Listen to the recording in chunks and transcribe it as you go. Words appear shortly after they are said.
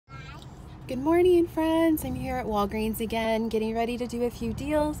Good morning, friends. I'm here at Walgreens again, getting ready to do a few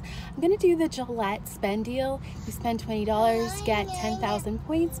deals. I'm going to do the Gillette spend deal. You spend $20, get 10,000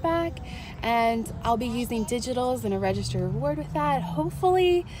 points back, and I'll be using digitals and a register reward with that.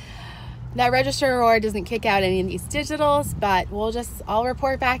 Hopefully, that register reward doesn't kick out any of these digitals, but I'll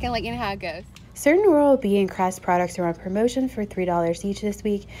report back and let you know how it goes. Certain Oral-B and Crest products are on promotion for $3 each this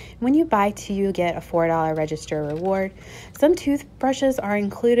week. When you buy two, you get a $4 register reward. Some toothbrushes are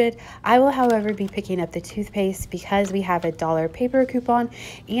included. I will, however, be picking up the toothpaste because we have a $1 paper coupon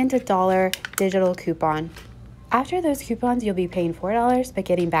and a $1 digital coupon. After those coupons, you'll be paying $4 but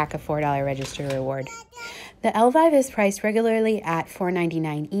getting back a $4 register reward. The Elvive is priced regularly at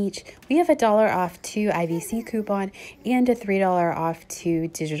 $4.99 each. We have a $1 off 2 IVC coupon and a $3 off 2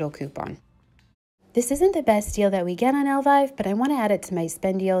 digital coupon. This isn't the best deal that we get on Elvive, but I want to add it to my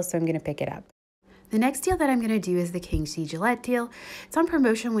spend deal, so I'm going to pick it up. The next deal that I'm going to do is the King C Gillette deal. It's on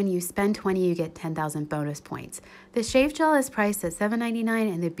promotion. When you spend $20, you get 10,000 bonus points. The shave gel is priced at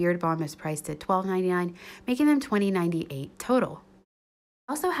 $7.99 and the beard balm is priced at $12.99, making them $20.98 total.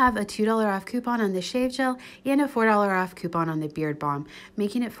 I also have a $2 off coupon on the shave gel and a $4 off coupon on the beard balm,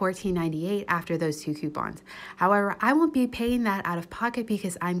 making it $14.98 after those two coupons. However, I won't be paying that out of pocket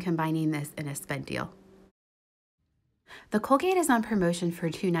because I'm combining this in a spend deal. The Colgate is on promotion for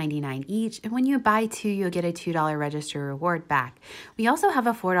 $2.99 each, and when you buy two, you'll get a $2 register reward back. We also have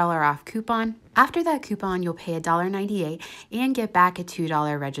a $4 off coupon. After that coupon, you'll pay $1.98 and get back a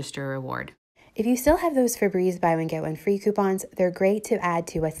 $2 register reward. If you still have those Febreze buy one get one free coupons, they're great to add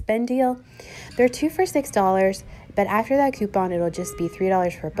to a spend deal. They're 2 for $6, but after that coupon, it'll just be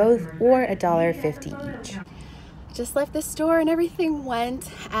 $3 for both or $1.50 each. Just left the store and everything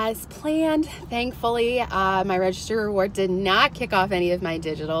went as planned. Thankfully, my register reward did not kick off any of my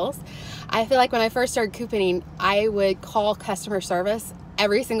digitals. I feel like when I first started couponing, I would call customer service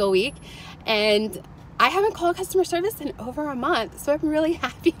every single week, and I haven't called customer service in over a month, so I'm really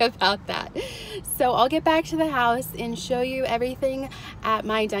happy about that. So I'll get back to the house and show you everything at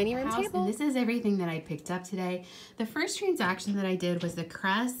my dining room table. And this is everything that I picked up today. The first transaction that I did was the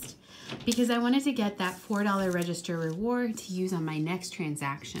Crest, because I wanted to get that $4 register reward to use on my next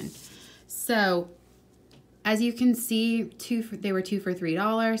transaction. So as you can see, they were 2 for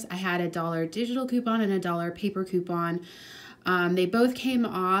 $3. I had a $1 digital coupon and a $1 paper coupon. They both came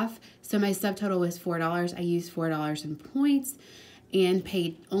off, so my subtotal was $4. I used $4 in points and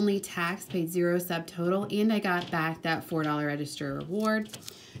paid only tax, paid 0 subtotal, and I got back that $4 register reward,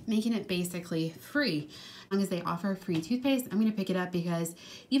 making it basically free. As long as they offer free toothpaste, I'm going to pick it up because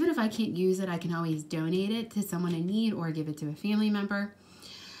even if I can't use it, I can always donate it to someone in need or give it to a family member.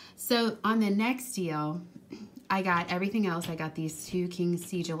 So on the next deal, I got everything else. I got these 2 King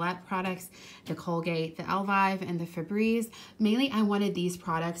C Gillette products, the Colgate, the Elvive, and the Febreze. Mainly, I wanted these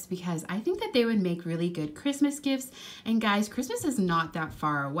products because I think that they would make really good Christmas gifts. And guys, Christmas is not that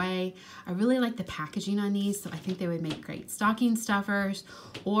far away. I really like the packaging on these, so I think they would make great stocking stuffers.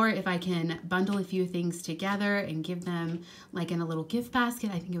 Or if I can bundle a few things together and give them like in a little gift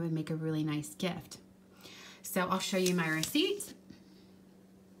basket, I think it would make a really nice gift. So I'll show you my receipt.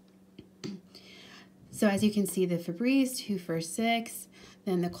 So as you can see, the Febreze, 2 for $6,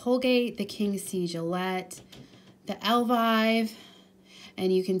 then the Colgate, the King C Gillette, the Elvive,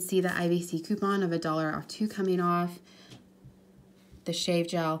 and you can see the IVC coupon of a $1 off 2 coming off, the shave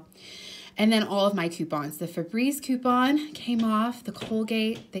gel, and then all of my coupons. The Febreze coupon came off, the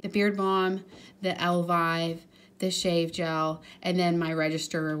Colgate, the beard balm, the Elvive, the shave gel, and then my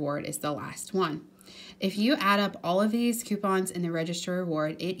register reward is the last one. If you add up all of these coupons in the register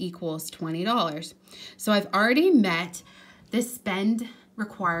reward, it equals $20. So I've already met the spend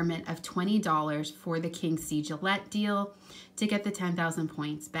requirement of $20 for the King C Gillette deal to get the 10,000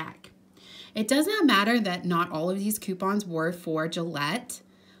 points back. It does not matter that not all of these coupons were for Gillette.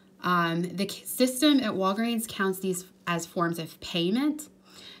 The system at Walgreens counts these as forms of payment.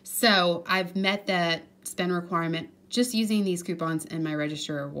 So I've met the spend requirement just using these coupons in my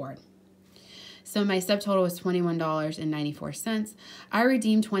register reward. So my subtotal was $21.94. I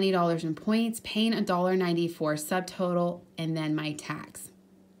redeemed $20 in points, paying $1.94 subtotal, and then my tax.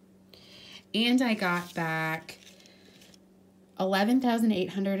 And I got back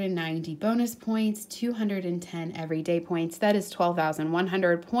 11,890 bonus points, 210 everyday points. That is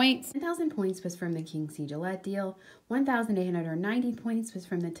 12,100 points. 10,000 points was from the King C Gillette deal. 1,890 points was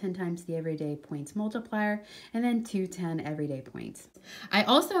from the 10 times the everyday points multiplier, and then 210 everyday points. I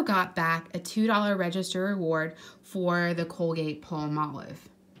also got back a $2 register reward for the Colgate Palmolive.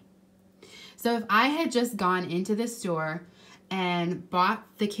 So if I had just gone into the store and bought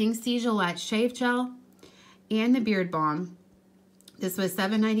the King C Gillette shave gel and the beard balm, This was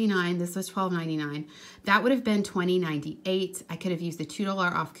 $7.99. This was $12.99. That would have been $20.98. I could have used the $2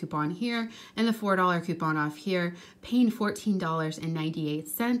 off coupon here and the $4 coupon off here, paying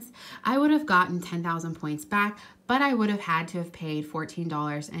 $14.98. I would have gotten 10,000 points back, but I would have had to have paid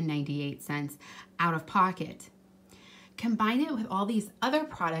 $14.98 out of pocket. Combine it with all these other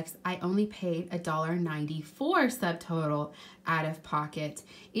products, I only paid $1.94 subtotal out of pocket,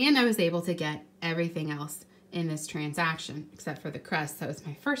 and I was able to get everything else in this transaction, except for the crust. That was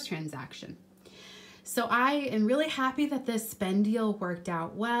my first transaction. So I am really happy that this spend deal worked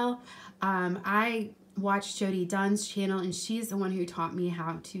out well. I watched Jody Dunn's channel, and she's the one who taught me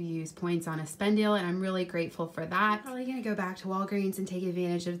how to use points on a spend deal, and I'm really grateful for that. I'm probably gonna go back to Walgreens and take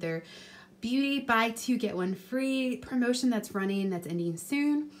advantage of their beauty buy two get one free promotion that's running, that's ending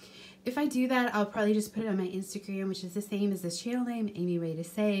soon. If I do that, I'll probably just put it on my Instagram, which is the same as this channel name, Amy Way to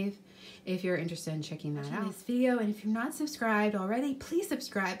Save, if you're interested in checking that out. This video, and if you're not subscribed already, please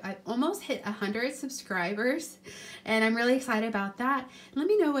subscribe. I've almost hit 100 subscribers, and I'm really excited about that. Let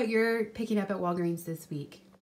me know what you're picking up at Walgreens this week.